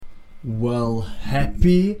Well,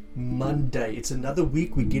 happy Monday. It's another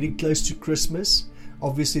week. We're getting close to Christmas.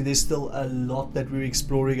 Obviously, there's still a lot that we're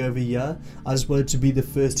exploring over here. I just wanted to be the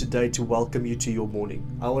first today to welcome you to your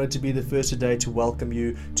morning. I wanted to be the first today to welcome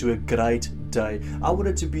you to a great day. I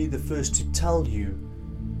wanted to be the first to tell you,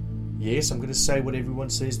 yes, I'm going to say what everyone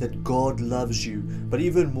says, that God loves you, but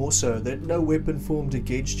even more so, that no weapon formed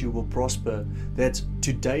against you will prosper, that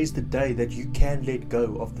today is the day that you can let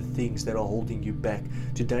go of the things that are holding you back.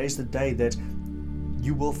 Today is the day that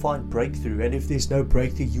you will find breakthrough, and if there's no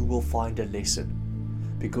breakthrough, you will find a lesson.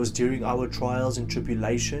 Because during our trials and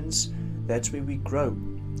tribulations, that's where we grow.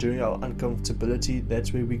 During our uncomfortability,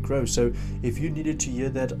 that's where we grow. So if you needed to hear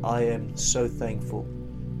that, I am so thankful.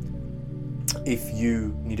 If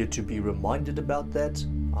you needed to be reminded about that,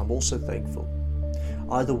 I'm also thankful.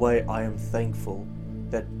 Either way, I am thankful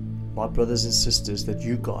that my brothers and sisters, that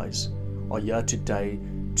you guys are here today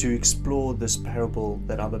to explore this parable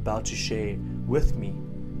that I'm about to share with me.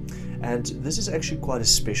 And this is actually quite a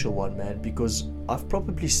special one, man, because I've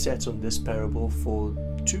probably sat on this parable for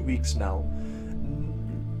 2 weeks now.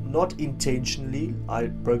 Not intentionally. I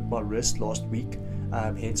broke my wrist last week.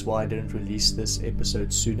 Hence why I didn't release this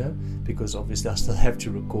episode sooner, because obviously I still have to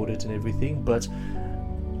record it and everything, but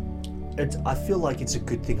I feel like it's a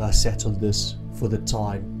good thing I sat on this for the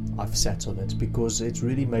time I've sat on it, because it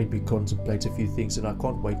really made me contemplate a few things and I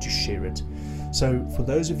can't wait to share it. So for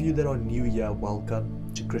those of you that are new here,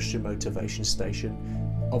 welcome to Christian Motivation Station.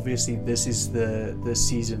 Obviously this is the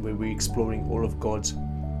season where we're exploring all of God's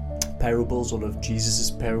parables, all of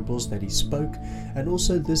Jesus's parables that he spoke, and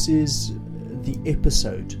also this is the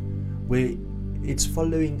episode where it's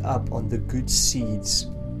following up on the good seeds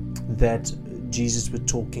that Jesus was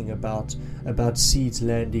talking about seeds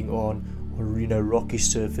landing on rocky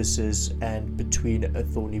surfaces and between a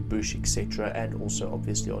thorny bush, etc., and also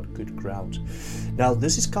obviously on good ground. Now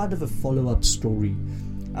this is kind of a follow-up story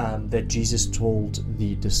that Jesus told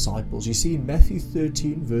the disciples. You see, in Matthew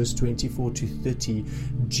 13 verse 24 to 30,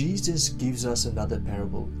 Jesus gives us another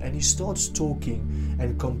parable, and he starts talking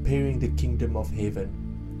and comparing the kingdom of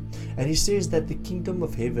heaven. And he says that the kingdom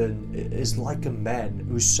of heaven is like a man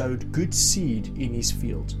who sowed good seed in his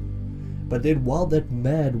field. But then while that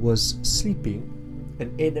man was sleeping,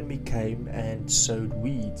 an enemy came and sowed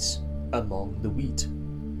weeds among the wheat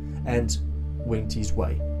and went his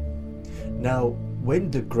way. Now,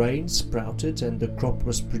 when the grain sprouted and the crop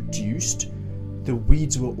was produced, the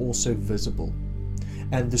weeds were also visible.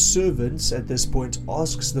 And the servants at this point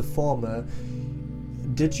asks the farmer,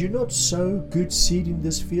 "Did you not sow good seed in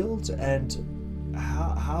this field? And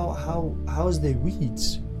how is there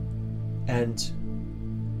weeds?" And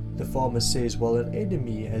the farmer says, "Well, an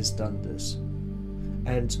enemy has done this."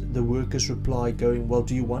 And the workers reply, going, "Well,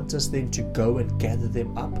 do you want us then to go and gather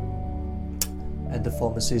them up?" And the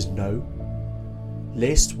farmer says, "No,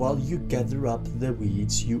 lest while you gather up the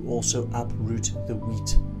weeds, you also uproot the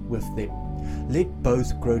wheat with them. Let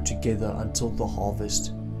both grow together until the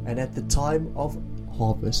harvest. And at the time of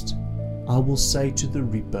harvest, I will say to the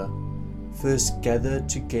reaper, first gather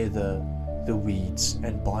together the weeds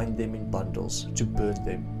and bind them in bundles to burn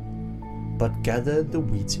them, but gather the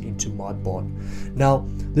wheat into my barn." Now,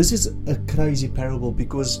 this is a crazy parable,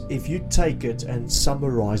 because if you take it and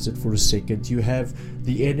summarize it for a second, you have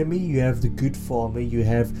the enemy, you have the good farmer, you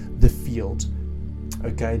have the field.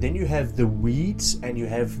 Okay, then you have the weeds and you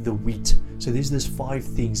have the wheat. So there's 5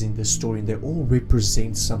 things in this story, and they all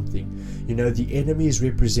represent something. You know, the enemy is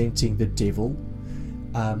representing the devil,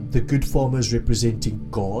 the good farmer is representing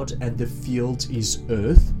God, and the field is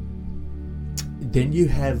earth. Then you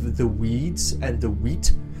have the weeds and the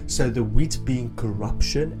wheat. So the wheat being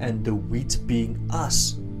corruption and the wheat being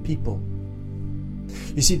us, people.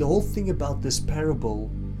 You see, the whole thing about this parable,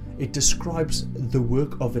 it describes the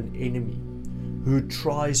work of an enemy who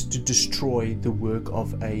tries to destroy the work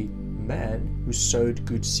of a man who sowed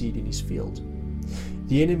good seed in his field.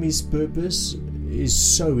 The enemy's purpose is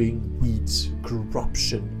sowing weeds,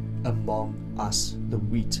 corruption among us, the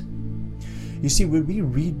wheat. You see, when we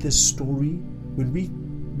read this story, when we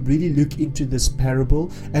really look into this parable,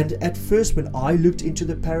 and at first when I looked into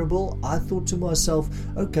the parable, I thought to myself,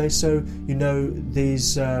 okay, so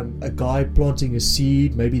there's a guy planting a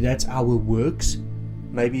seed, maybe that's our works,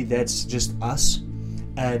 maybe that's just us,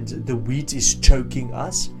 and the wheat is choking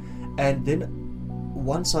us. And then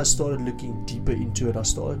once I started looking deeper into it, I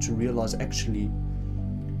started to realize, actually,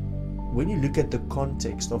 when you look at the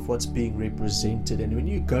context of what's being represented, and when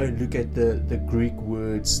you go and look at the Greek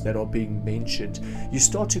words that are being mentioned, you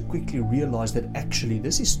start to quickly realize that actually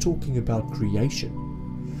this is talking about creation.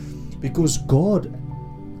 Because God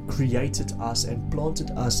created us and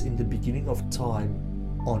planted us in the beginning of time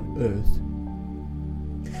on earth.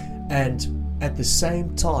 And at the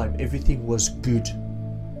same time, everything was good.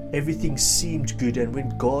 Everything seemed good, and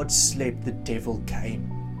when God slept, the devil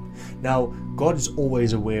came. Now, God is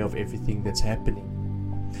always aware of everything that's happening.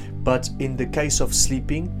 But in the case of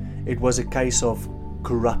sleeping, it was a case of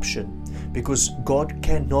corruption, because God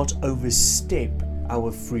cannot overstep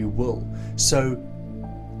our free will. So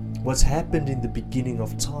what's happened in the beginning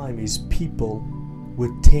of time is people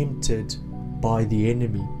were tempted by the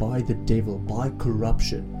enemy, by the devil, by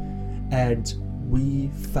corruption, and we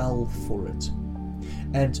fell for it.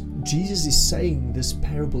 And Jesus is saying this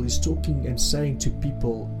parable, is talking and saying to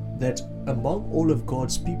people that among all of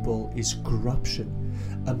God's people is corruption.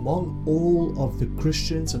 Among all of the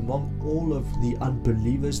Christians, among all of the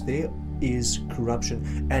unbelievers, there is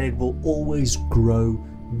corruption, and it will always grow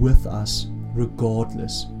with us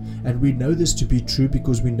regardless. And we know this to be true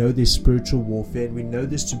because we know there's spiritual warfare, and we know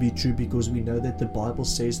this to be true because we know that the Bible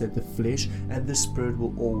says that the flesh and the spirit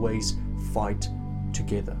will always fight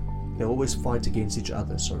together. They always fight against each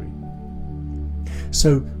other,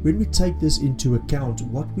 So when we take this into account,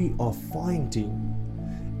 what we are finding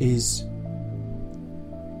is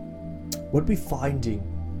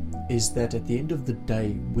that at the end of the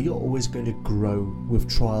day, we are always going to grow with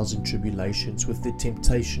trials and tribulations, with the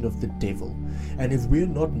temptation of the devil. And if we're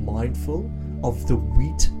not mindful of the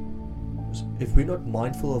wheat, if we're not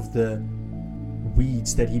mindful of the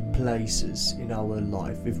weeds that he places in our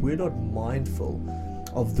life, if we're not mindful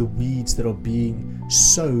of the weeds that are being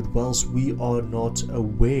sowed whilst we are not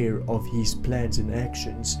aware of his plans and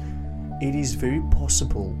actions, it is very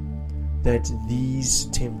possible that these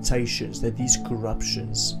temptations, that these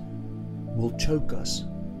corruptions will choke us.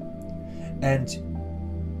 And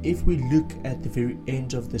if we look at the very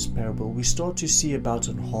end of this parable, we start to see about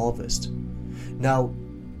an harvest. Now,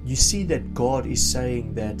 you see that God is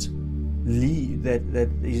saying that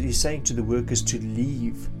he's saying to the workers to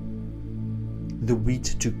leave the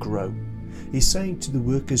wheat to grow. He's saying to the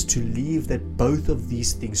workers to leave that both of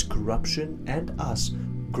these things, corruption and us,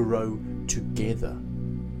 grow together.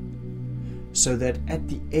 So that at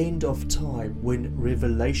the end of time, when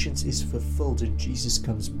Revelations is fulfilled and Jesus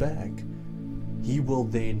comes back, he will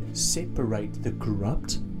then separate the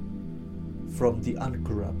corrupt from the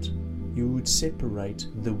uncorrupt. He would separate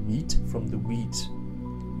the wheat from the wheat.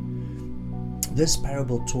 This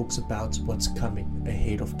parable talks about what's coming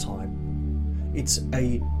ahead of time. It's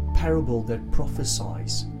a parable that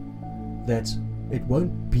prophesies that it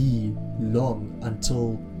won't be long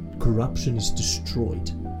until corruption is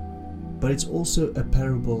destroyed. But it's also a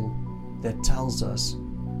parable that tells us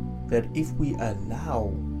that if we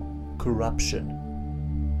allow corruption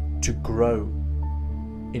to grow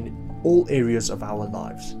in all areas of our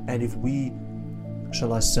lives, and if we,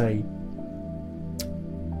 shall I say,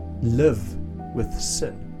 live with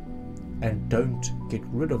sin and don't get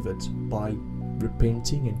rid of it by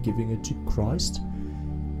repenting and giving it to Christ,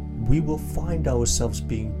 we will find ourselves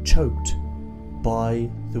being choked by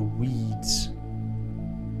the weeds,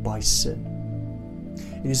 by sin.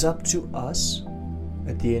 It is up to us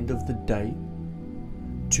at the end of the day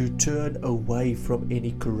to turn away from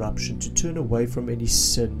any corruption, to turn away from any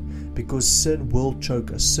sin, because sin will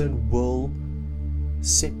choke us, sin will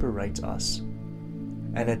separate us.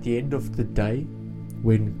 And at the end of the day,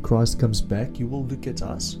 when Christ comes back, you will look at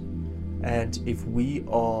us, and if we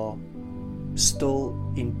are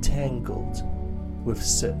still entangled with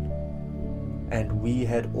sin, and we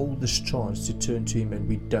had all this chance to turn to him and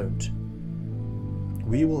we don't,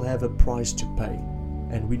 we will have a price to pay,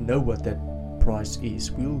 and we know what that price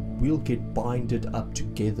is. We'll get binded up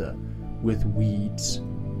together with weeds,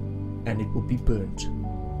 and it will be burnt.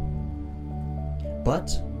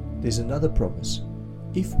 But there's another promise.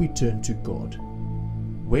 If we turn to God,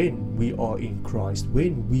 when we are in Christ,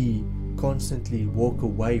 when we constantly walk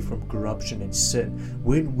away from corruption and sin,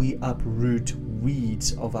 when we uproot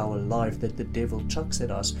weeds of our life that the devil chucks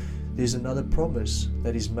at us, there's another promise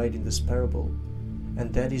that is made in this parable,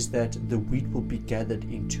 and that is that the wheat will be gathered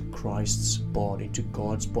into Christ's barn, into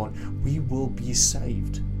God's barn. We will be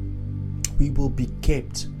saved, we will be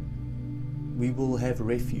kept, we will have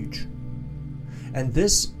refuge. And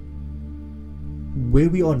this, where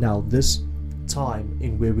we are now, this time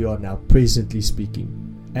in where we are now, presently speaking,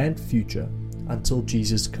 and future, until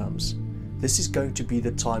Jesus comes, this is going to be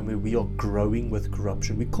the time where we are growing with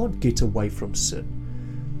corruption. We can't get away from sin,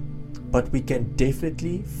 but we can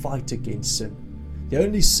definitely fight against sin. The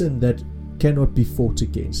only sin that cannot be fought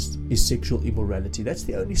against is sexual immorality. That's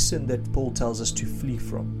the only sin that Paul tells us to flee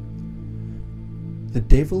from. The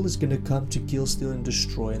devil is going to come to kill, steal, and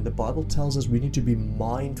destroy, and the Bible tells us we need to be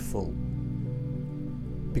mindful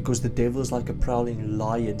because the devil is like a prowling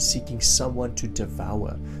lion seeking someone to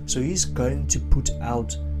devour. So he's going to put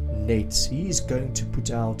out nets, he is going to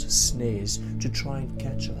put out snares to try and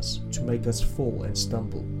catch us, to make us fall and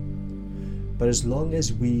stumble. But as long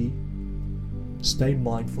as we stay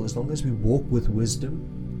mindful, as long as we walk with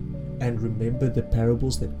wisdom and remember the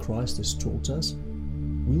parables that Christ has taught us,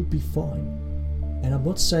 we'll be fine. And I'm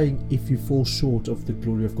not saying if you fall short of the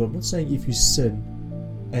glory of God, I'm not saying if you sin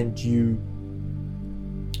and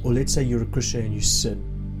or let's say you're a Christian and you sin,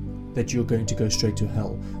 that you're going to go straight to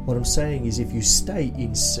hell. What I'm saying is if you stay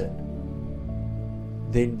in sin,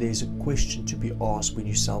 then there's a question to be asked when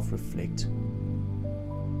you self-reflect.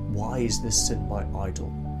 Why is this sin my idol?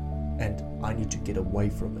 And I need to get away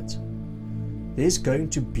from it. There's going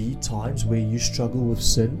to be times where you struggle with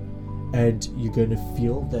sin and you're going to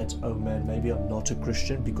feel that, oh man, maybe I'm not a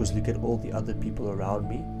Christian because look at all the other people around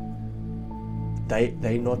me.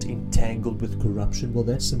 They're not entangled with corruption. Well,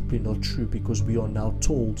 that's simply not true, because we are now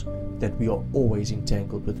told that we are always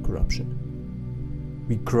entangled with corruption.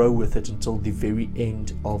 We grow with it until the very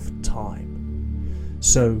end of time.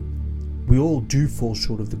 So we all do fall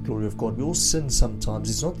short of the glory of God. We all sin sometimes.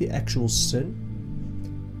 It's not the actual sin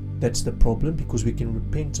that's the problem, because we can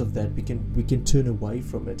repent of that. We can turn away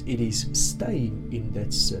from it. It is staying in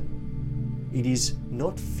that sin. It is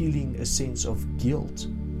not feeling a sense of guilt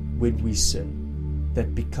when we sin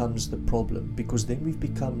that becomes the problem, because then we've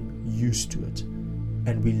become used to it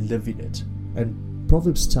and we live in it. And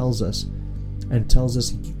Proverbs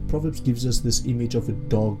Proverbs gives us this image of a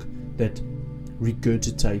dog that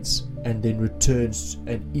regurgitates and then returns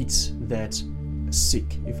and eats that sick.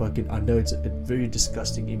 I know it's a very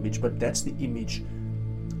disgusting image, but that's the image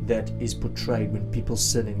that is portrayed when people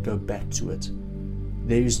sin and go back to it.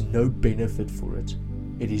 There is no benefit for it.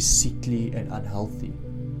 It is sickly and unhealthy.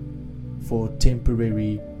 For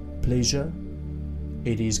temporary pleasure,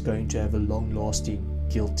 it is going to have a long-lasting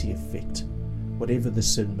guilty effect, whatever the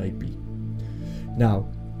sin may be. Now,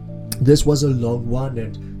 this was a long one,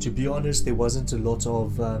 and to be honest, there wasn't a lot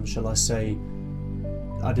of, I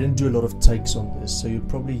didn't do a lot of takes on this, so you'll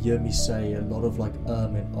probably hear me say a lot of like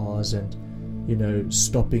and ahs and,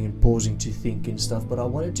 stopping and pausing to think and stuff, but I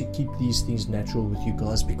wanted to keep these things natural with you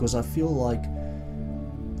guys, because I feel like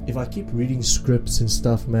if I keep reading scripts and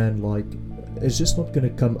stuff, man, like, it's just not going to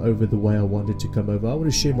come over the way I want it to come over. I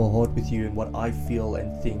want to share my heart with you and what I feel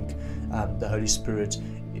and think the Holy Spirit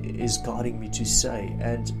is guiding me to say.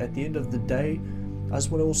 And at the end of the day, I just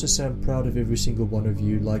want to also say I'm proud of every single one of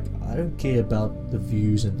you. Like, I don't care about the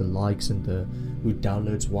views and the likes and who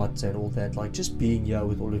downloads what and all that. Like, just being here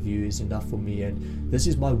with all of you is enough for me. And this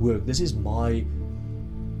is my work. This is my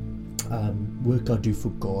work I do for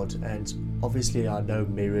God. And obviously I know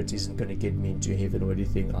merit isn't going to get me into heaven or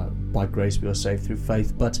anything. By grace we are saved through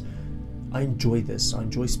faith. But I enjoy this. I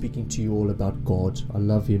enjoy speaking to you all about God. I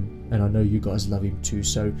love Him, and I know you guys love Him too.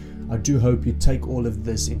 So I do hope you take all of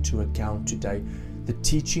this into account today. The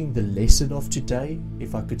teaching, the lesson of today,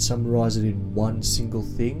 if I could summarize it in one single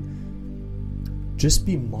thing, just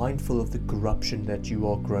be mindful of the corruption that you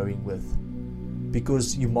are growing with.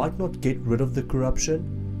 Because you might not get rid of the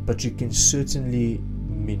corruption, but you can certainly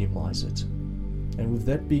minimize it. And with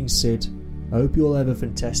that being said, I hope you all have a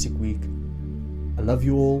fantastic week. I love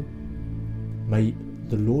you all. May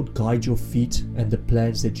the Lord guide your feet and the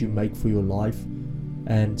plans that you make for your life.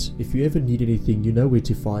 And if you ever need anything, you know where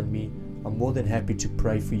to find me. I'm more than happy to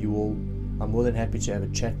pray for you all. I'm more than happy to have a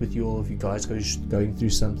chat with you all if you guys are going through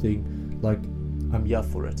something. Like, I'm here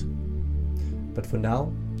for it. But for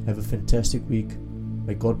now, have a fantastic week.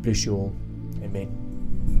 May God bless you all. Amen.